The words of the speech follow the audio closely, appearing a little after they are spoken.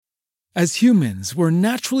As humans, we're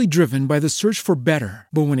naturally driven by the search for better.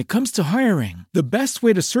 But when it comes to hiring, the best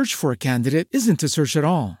way to search for a candidate isn't to search at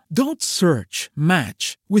all. Don't search,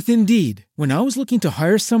 match with Indeed. When I was looking to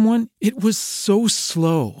hire someone, it was so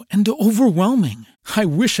slow and overwhelming. I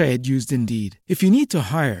wish I had used Indeed. If you need to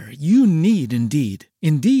hire, you need Indeed.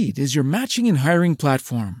 Indeed is your matching and hiring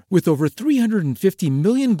platform with over 350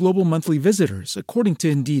 million global monthly visitors, according to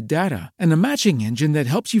Indeed data, and a matching engine that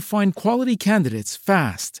helps you find quality candidates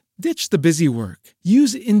fast. Ditch the busy work.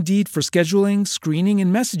 Use Indeed for scheduling, screening,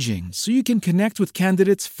 and messaging so you can connect with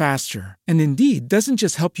candidates faster. And Indeed doesn't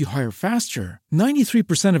just help you hire faster.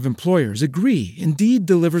 93% of employers agree Indeed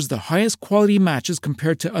delivers the highest quality matches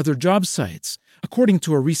compared to other job sites, according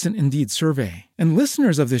to a recent Indeed survey. And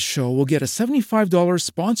listeners of this show will get a $75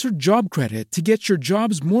 sponsored job credit to get your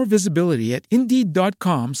jobs more visibility at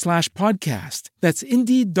Indeed.com/podcast. That's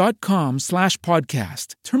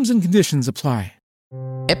Indeed.com/podcast. Terms and conditions apply.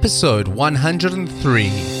 Episode 103,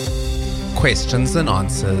 Questions and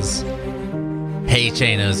Answers. Hey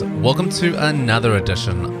Chainers, welcome to another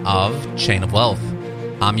edition of Chain of Wealth.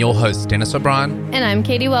 I'm your host, Dennis O'Brien. And I'm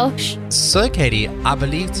Katie Welsh. So Katie, I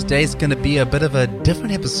believe today's going to be a bit of a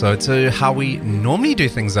different episode to how we normally do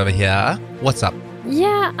things over here. What's up?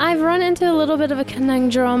 Yeah, I've run into a little bit of a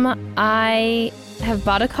conundrum. I have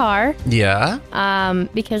bought a car. Yeah?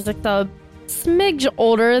 Because it's a smidge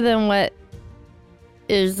older than what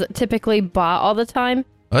is typically bought all the time.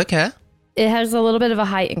 Okay. It has a little bit of a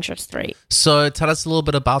high interest rate. So tell us a little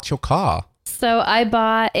bit about your car. So I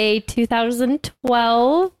bought a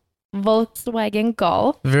 2012 Volkswagen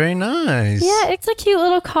Golf. Very nice. Yeah, it's a cute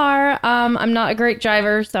little car. I'm not a great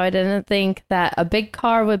driver, so I didn't think that a big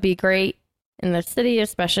car would be great in the city,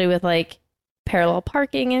 especially with like parallel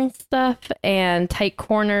parking and stuff and tight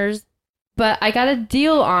corners. But I got a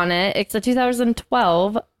deal on it. It's a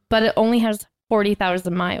 2012, but it only has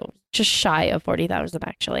 40,000 miles, just shy of 40,000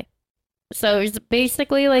 actually. So it's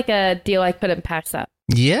basically like a deal I couldn't pass up.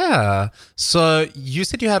 Yeah. So you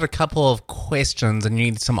said you had a couple of questions and you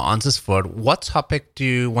need some answers for it. What topic do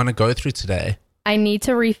you want to go through today? I need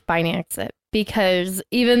to refinance it because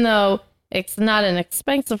even though it's not an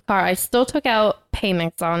expensive car, I still took out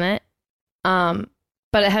payments on it.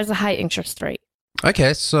 But it has a high interest rate.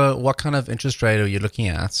 Okay. So what kind of interest rate are you looking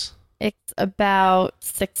at? It's about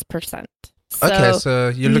 6%. Okay, so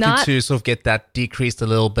you're looking to sort of get that decreased a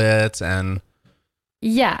little bit and...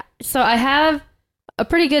 Yeah, so I have a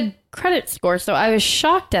pretty good credit score, so I was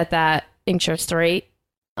shocked at that interest rate.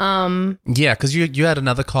 Yeah, because you had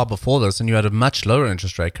another car before this and you had a much lower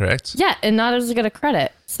interest rate, correct? Yeah, and not as good a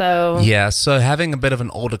credit, so... Yeah, so having a bit of an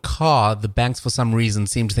older car, the banks for some reason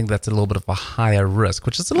seem to think that's a little bit of a higher risk,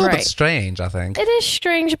 which is a little bit strange, I think. It is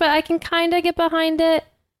strange, but I can kind of get behind it.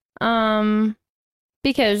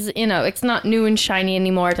 Because, you know, it's not new and shiny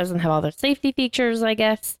anymore. It doesn't have all the safety features, I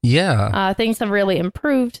guess. Yeah. Things have really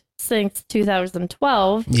improved since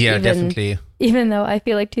 2012. Yeah, definitely. Even though I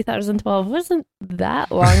feel like 2012 wasn't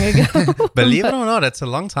that long ago. Believe it or not, it's a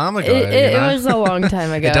long time ago. It was a long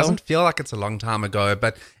time ago. It doesn't feel like it's a long time ago,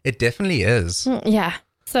 but it definitely is. Yeah.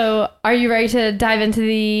 So are you ready to dive into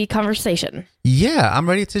the conversation? Yeah, I'm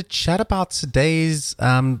ready to chat about today's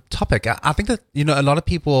topic. I think that, you know, a lot of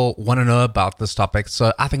people want to know about this topic,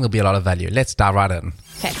 so I think there'll be a lot of value. Let's dive right in.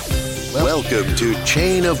 Okay. Welcome to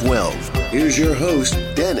Chain of Wealth. Here's your host,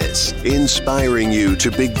 Dennis, inspiring you to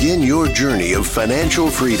begin your journey of financial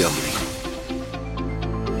freedom.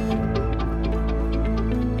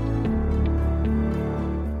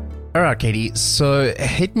 All right, Katie, so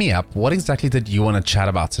hit me up. What exactly did you want to chat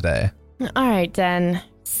about today? All right, then.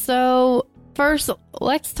 So first,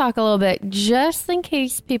 let's talk a little bit, just in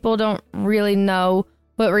case people don't really know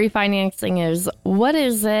what refinancing is. What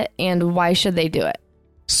is it and why should they do it?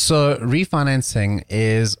 So refinancing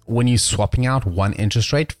is when you're swapping out one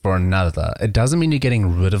interest rate for another. It doesn't mean you're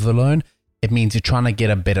getting rid of the loan. It means you're trying to get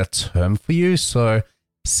a better term for you. So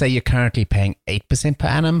say you're currently paying 8% per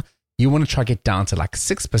annum. You want to try to get down to like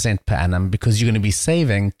 6% per annum because you're going to be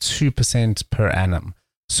saving 2% per annum.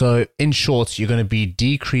 So in short, you're going to be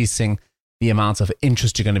decreasing the amount of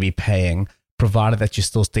interest you're going to be paying, provided that you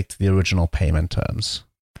still stick to the original payment terms.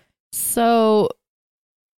 So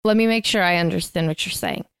let me make sure I understand what you're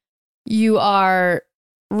saying. You are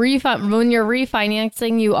when you're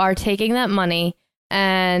refinancing, you are taking that money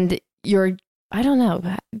and you're, I don't know.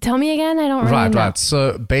 Tell me again. I don't really know. Right.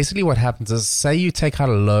 So basically what happens is, say you take out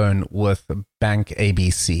a loan with Bank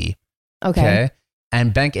ABC. Okay.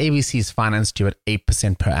 And Bank ABC is financed you at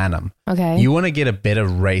 8% per annum. Okay. You want to get a better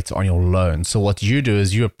rate on your loan. So what you do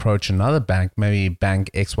is you approach another bank, maybe Bank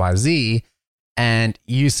XYZ, and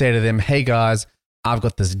you say to them, hey guys, I've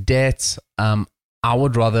got this debt. I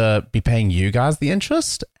would rather be paying you guys the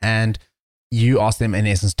interest and you ask them in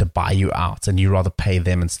essence to buy you out and you rather pay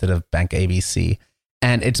them instead of Bank ABC.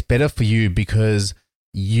 And it's better for you because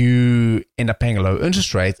you end up paying a low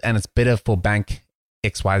interest rate, and it's better for Bank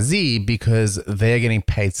XYZ because they're getting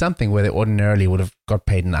paid something where they ordinarily would have got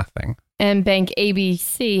paid nothing. And Bank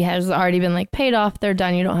ABC has already been like paid off. They're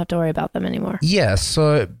done. You don't have to worry about them anymore. Yeah.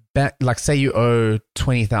 So like say you owe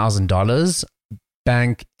 $20,000,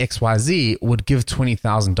 Bank XYZ would give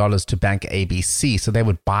 $20,000 to Bank ABC. So they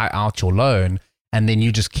would buy out your loan and then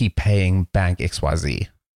you just keep paying Bank XYZ.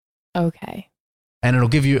 Okay. And it'll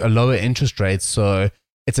give you a lower interest rate. So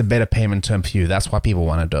it's a better payment term for you. That's why people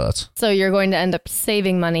want to do it. So you're going to end up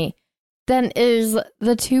saving money. Then is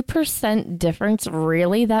the 2% difference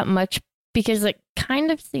really that much? Because it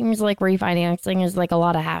kind of seems like refinancing is like a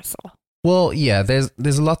lot of hassle. Well, yeah, there's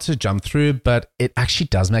a lot to jump through, but it actually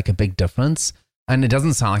does make a big difference. And it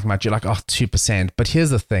doesn't sound like much. You're like, 2%. But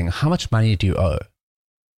here's the thing. How much money do you owe?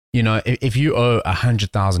 You know, if you owe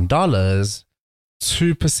 $100,000,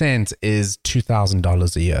 2% is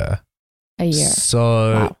 $2,000 a year. A year.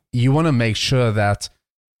 So you want to make sure that,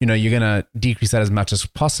 you know, you're going to decrease that as much as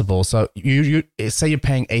possible. So you say you're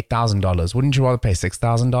paying $8,000. Wouldn't you rather pay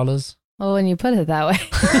 $6,000? Well, when you put it that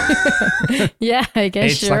way. Yeah, I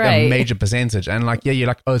guess it's you're like right. a major percentage. And like, yeah, you're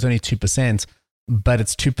like, it's only 2%, but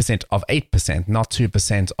it's 2% of 8%, not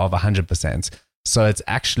 2% of 100%. So it's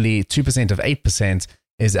actually 2% of 8%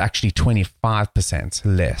 is actually 25%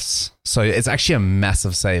 less. So it's actually a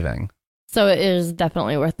massive saving. So it is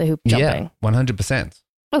definitely worth the hoop jumping. Yeah, 100%.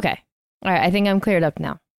 Okay. All right. I think I'm cleared up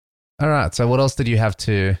now. All right. So what else did you have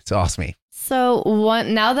to ask me? So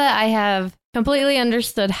now that I have completely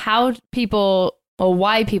understood how people or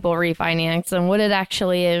why people refinance and what it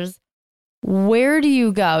actually is, where do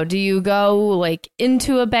you go? Do you go like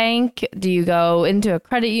into a bank? Do you go into a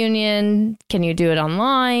credit union? Can you do it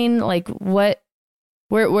online? Like where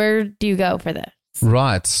do you go for this?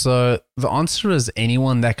 Right. So the answer is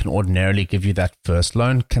anyone that can ordinarily give you that first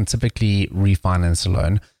loan can typically refinance a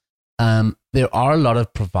loan. There are a lot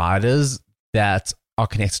of providers that are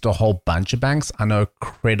connected to a whole bunch of banks. I know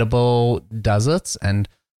Credible does it, and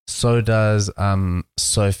so does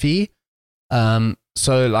Sophie.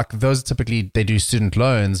 So like those typically they do student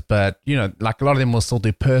loans, but you know, like a lot of them will still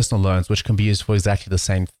do personal loans, which can be used for exactly the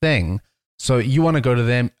same thing. So you want to go to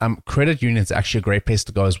them. Credit union is actually a great place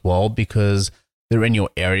to go as well because they're in your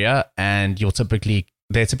area and they're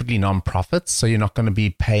typically non-profits. So you're not going to be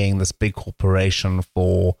paying this big corporation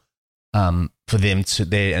for them to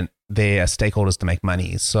their stakeholders to make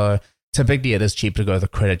money. So typically it is cheap to go to the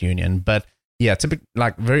credit union, but yeah, typically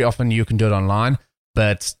like very often you can do it online,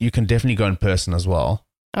 but you can definitely go in person as well.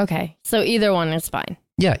 Okay. So either one is fine.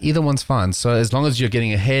 Yeah, either one's fine. So as long as you're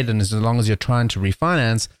getting ahead and as long as you're trying to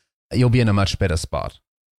refinance, you'll be in a much better spot.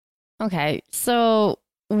 Okay. So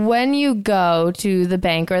when you go to the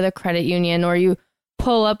bank or the credit union or you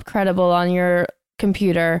pull up Credible on your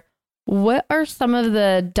computer, what are some of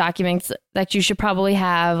the documents that you should probably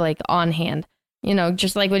have like on hand? You know,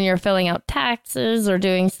 just like when you're filling out taxes or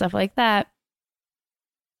doing stuff like that,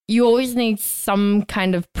 you always need some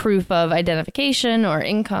kind of proof of identification or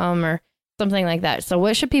income or something like that. So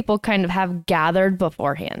what should people kind of have gathered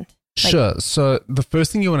beforehand? Sure. So the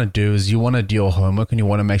first thing you want to do is you want to do your homework and you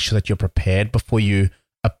want to make sure that you're prepared before you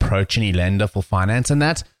approach any lender for finance. And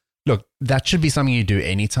that should be something you do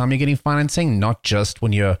anytime you're getting financing, not just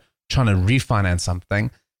when you're trying to refinance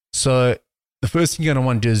something. So the first thing you're going to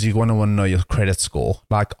want to do is you want to know your credit score.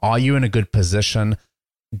 Like, are you in a good position?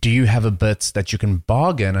 Do you have a bit that you can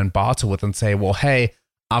bargain and barter with and say, well, hey,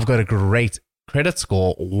 I've got a great credit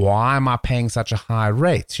score. Why am I paying such a high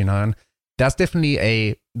rate? You know, and that's definitely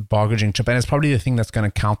a bargaining chip. And it's probably the thing that's going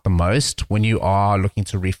to count the most when you are looking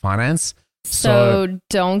to refinance. So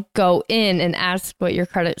don't go in and ask what your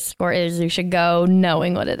credit score is. You should go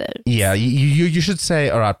knowing what it is. Yeah, you should say,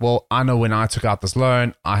 all right, well, I know when I took out this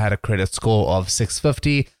loan, I had a credit score of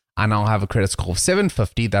 650. I now have a credit score of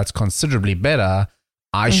 750. That's considerably better.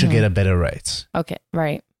 I should get a better rate. Okay,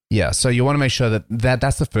 right. Yeah, so you want to make sure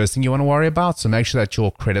that's the first thing you want to worry about. So make sure that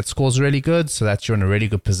your credit score is really good so that you're in a really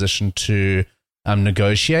good position to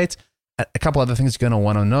negotiate. A couple other things you're going to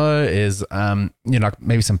want to know is, like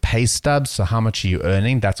maybe some pay stubs. So how much are you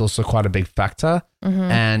earning? That's also quite a big factor.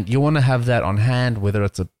 And you want to have that on hand, whether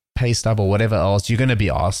it's a pay stub or whatever else. You're going to be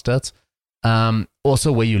asked it.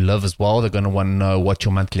 Also, where you live as well, they're going to want to know what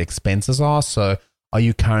your monthly expenses are. So are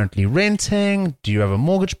you currently renting? Do you have a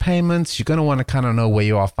mortgage payment? You're going to want to kind of know where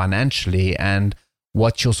you are financially and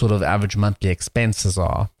what your sort of average monthly expenses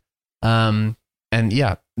are. And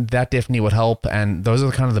yeah, that definitely would help. And those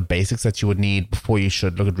are kind of the basics that you would need before you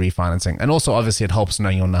should look at refinancing. And also, obviously, it helps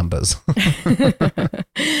knowing your numbers.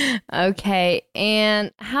 Okay.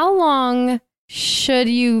 And how long should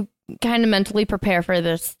you kind of mentally prepare for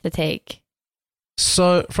this to take?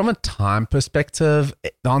 So from a time perspective,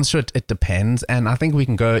 the answer, it depends. And I think we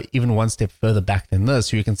can go even one step further back than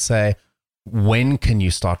this. You can say, when can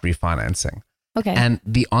you start refinancing? Okay. And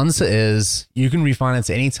the answer is you can refinance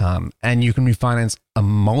anytime, and you can refinance a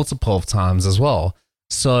multiple of times as well.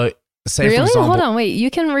 So say, really? for example, Hold on, wait. You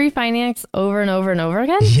can refinance over and over and over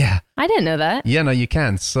again? Yeah. I didn't know that. Yeah, no, you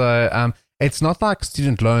can. So it's not like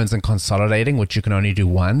student loans and consolidating, which you can only do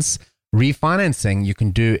once. Refinancing, you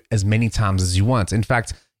can do as many times as you want. In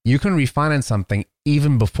fact, you can refinance something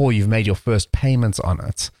even before you've made your first payments on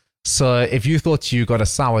it. So if you thought you got a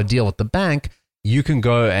sour deal with the bank, you can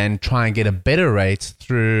go and try and get a better rate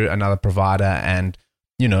through another provider, and,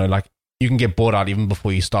 you know, like you can get bought out even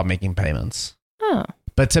before you start making payments. Oh.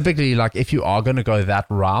 But typically, like if you are going to go that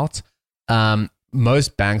route,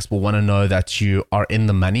 most banks will want to know that you are in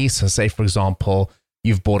the money. So say, for example,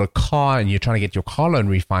 you've bought a car and you're trying to get your car loan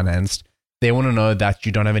refinanced. They want to know that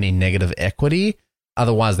you don't have any negative equity.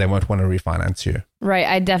 Otherwise, they won't want to refinance you. Right.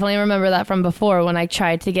 I definitely remember that from before when I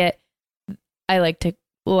tried to get, I like to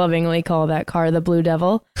lovingly call that car the Blue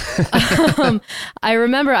Devil. I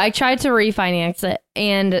remember I tried to refinance it,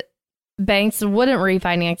 and banks wouldn't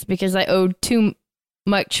refinance because I owed too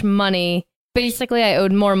much money. Basically, I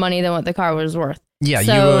owed more money than what the car was worth. Yeah,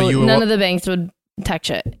 so you were none of the banks would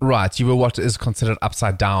touch it. Right. You were what is considered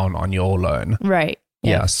upside down on your loan. Right.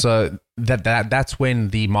 Yeah. So that's when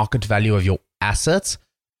the market value of your assets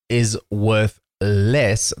is worth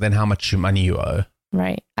less than how much money you owe.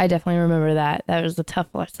 Right. I definitely remember that. That was a tough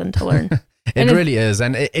lesson to learn. It really is.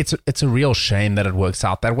 And it's a real shame that it works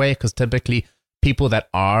out that way, because typically people that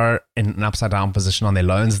are in an upside down position on their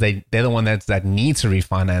loans, they're the one that need to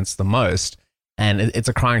refinance the most. And it's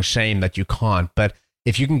a crying shame that you can't. But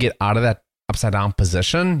if you can get out of that upside down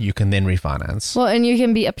position, you can then refinance. Well, and you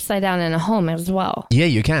can be upside down in a home as well. Yeah,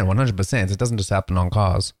 you can, 100%. It doesn't just happen on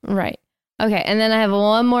cars. Right. Okay, and then I have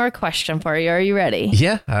one more question for you. Are you ready?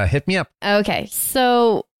 Yeah, hit me up. Okay,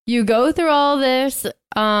 so you go through all this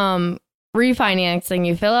refinancing,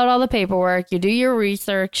 you fill out all the paperwork, you do your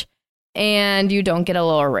research, and you don't get a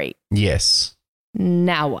lower rate. Yes.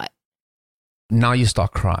 Now what? Now you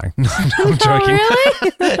start crying. No, I'm joking.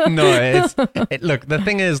 Really? No, look, the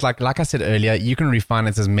thing is, like I said earlier, you can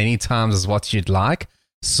refinance as many times as what you'd like.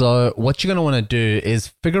 So what you're going to want to do is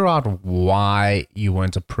figure out why you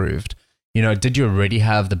weren't approved. You know, did you already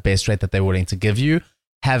have the best rate that they're willing to give you?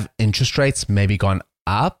 Have interest rates maybe gone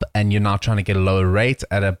up and you're now trying to get a lower rate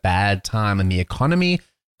at a bad time in the economy?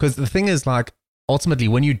 Because the thing is, like, ultimately,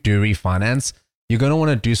 when you do refinance, you're going to want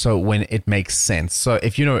to do so when it makes sense. So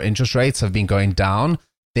if you know interest rates have been going down,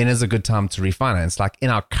 then it's a good time to refinance. Like in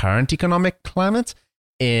our current economic climate,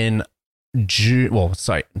 in June,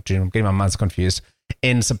 I'm getting my months confused.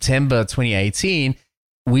 In September 2018,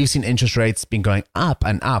 we've seen interest rates been going up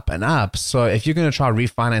and up and up. So if you're going to try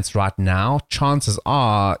refinance right now, chances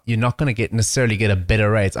are you're not going to necessarily get a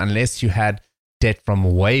better rate unless you had debt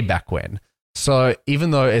from way back when. So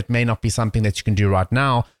even though it may not be something that you can do right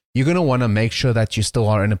now, you're going to want to make sure that you still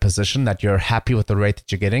are in a position that you're happy with the rate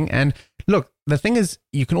that you're getting. And look, the thing is,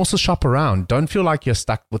 you can also shop around. Don't feel like you're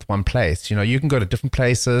stuck with one place. You know, you can go to different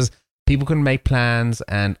places. People can make plans,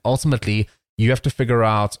 and ultimately you have to figure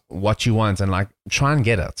out what you want and like try and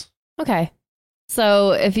get it. Okay.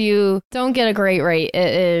 So if you don't get a great rate,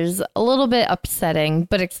 it is a little bit upsetting,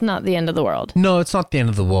 but it's not the end of the world. No, it's not the end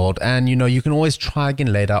of the world. And, you know, you can always try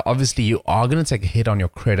again later. Obviously, you are going to take a hit on your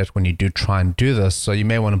credit when you do try and do this. So you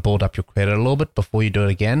may want to build up your credit a little bit before you do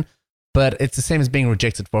it again. But it's the same as being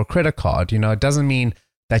rejected for a credit card. You know, it doesn't mean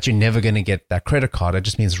that you're never going to get that credit card. It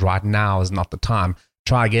just means right now is not the time.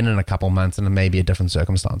 Try again in a couple months and it may be a different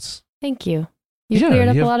circumstance. Thank you. You cleared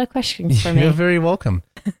up a lot of questions for me. You're very welcome.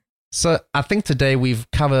 So I think today we've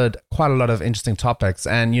covered quite a lot of interesting topics,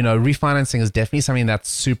 and, you know, refinancing is definitely something that's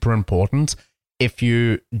super important if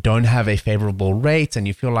you don't have a favorable rate and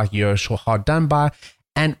you feel like you're hard done by.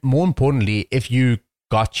 And more importantly, if you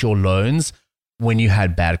got your loans when you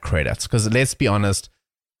had bad credits, because let's be honest,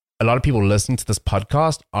 a lot of people listening to this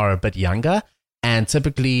podcast are a bit younger, and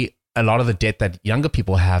typically a lot of the debt that younger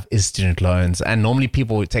people have is student loans. And normally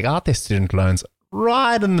people take out their student loans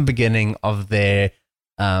right in the beginning of their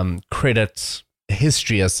credit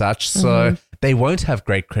history as such. So they won't have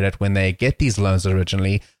great credit when they get these loans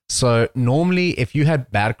originally. So normally if you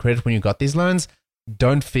had bad credit when you got these loans,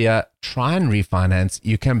 don't fear, try and refinance.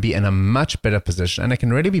 You can be in a much better position and it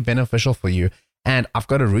can really be beneficial for you. And I've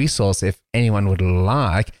got a resource if anyone would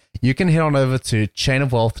like. You can head on over to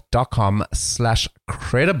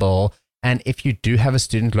chainofwealth.com/credible. And if you do have a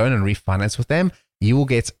student loan and refinance with them, you will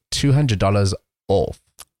get $200 off.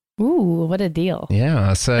 Ooh, what a deal.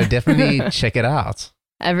 Yeah, so definitely check it out.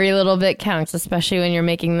 Every little bit counts, especially when you're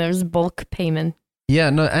making those bulk payments.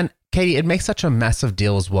 Yeah, no, and Katie, it makes such a massive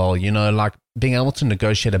deal as well. You know, like being able to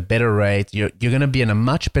negotiate a better rate, you're going to be in a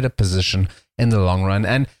much better position in the long run.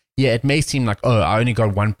 And yeah, it may seem like, oh, I only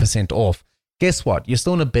got 1% off. Guess what? You're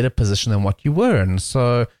still in a better position than what you were. And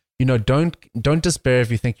so, you know, don't despair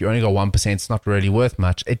if you think you only got 1%. It's not really worth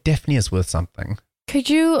much. It definitely is worth something. Could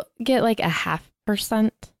you get like a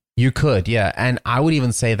 0.5%? You could, yeah. And I would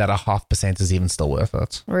even say that 0.5% is even still worth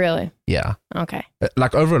it. Really? Yeah. Okay.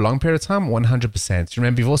 Like over a long period of time, 100%.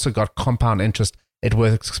 Remember, you've also got compound interest. It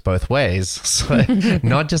works both ways. So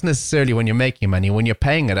not just necessarily when you're making money, when you're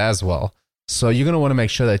paying it as well. So you're going to want to make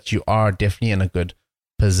sure that you are definitely in a good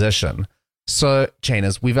position. So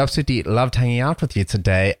Chainers, we've absolutely loved hanging out with you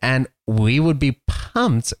today. And we would be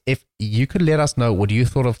pumped if you could let us know what you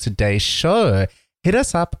thought of today's show. Hit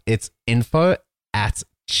us up. It's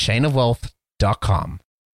info@chainofwealth.com.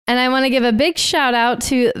 And I want to give a big shout out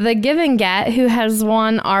to the Giving Get, who has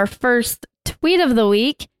won our first tweet of the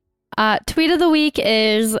week. Tweet of the week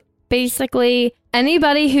is basically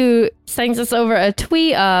anybody who sends us over a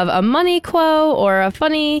tweet of a money quote or a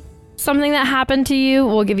funny something that happened to you.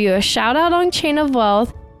 We'll give you a shout out on Chain of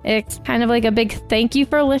Wealth. It's kind of like a big thank you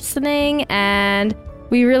for listening. And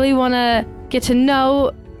we really want to get to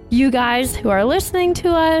know you guys who are listening to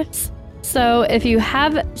us. So if you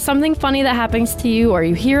have something funny that happens to you or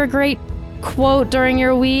you hear a great quote during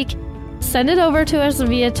your week, send it over to us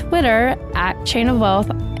via Twitter @Chain of Wealth,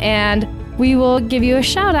 and we will give you a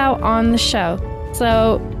shout out on the show.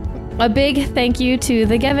 So a big thank you to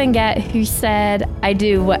the Give and Get, who said, I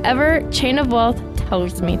do whatever Chain of Wealth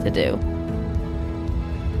tells me to do.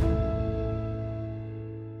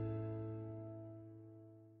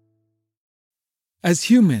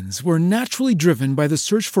 As humans, we're naturally driven by the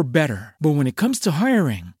search for better. But when it comes to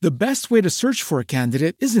hiring, the best way to search for a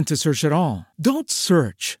candidate isn't to search at all. Don't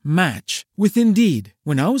search, match with Indeed.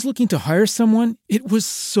 When I was looking to hire someone, it was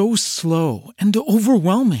so slow and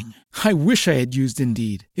overwhelming. I wish I had used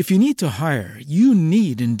Indeed. If you need to hire, you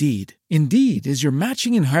need Indeed. Indeed is your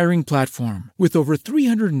matching and hiring platform with over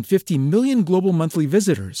 350 million global monthly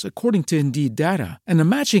visitors, according to Indeed data, and a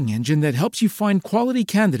matching engine that helps you find quality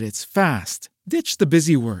candidates fast. Ditch the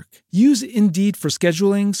busy work. Use Indeed for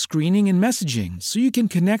scheduling, screening, and messaging so you can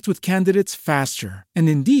connect with candidates faster. And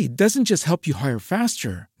Indeed doesn't just help you hire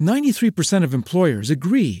faster. 93% of employers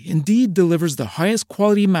agree Indeed delivers the highest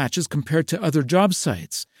quality matches compared to other job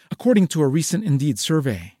sites, according to a recent Indeed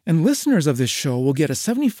survey. And listeners of this show will get a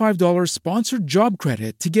 $75 sponsored job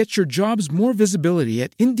credit to get your jobs more visibility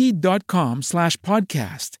at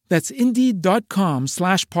Indeed.com/podcast. That's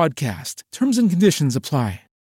Indeed.com/podcast. Terms and conditions apply.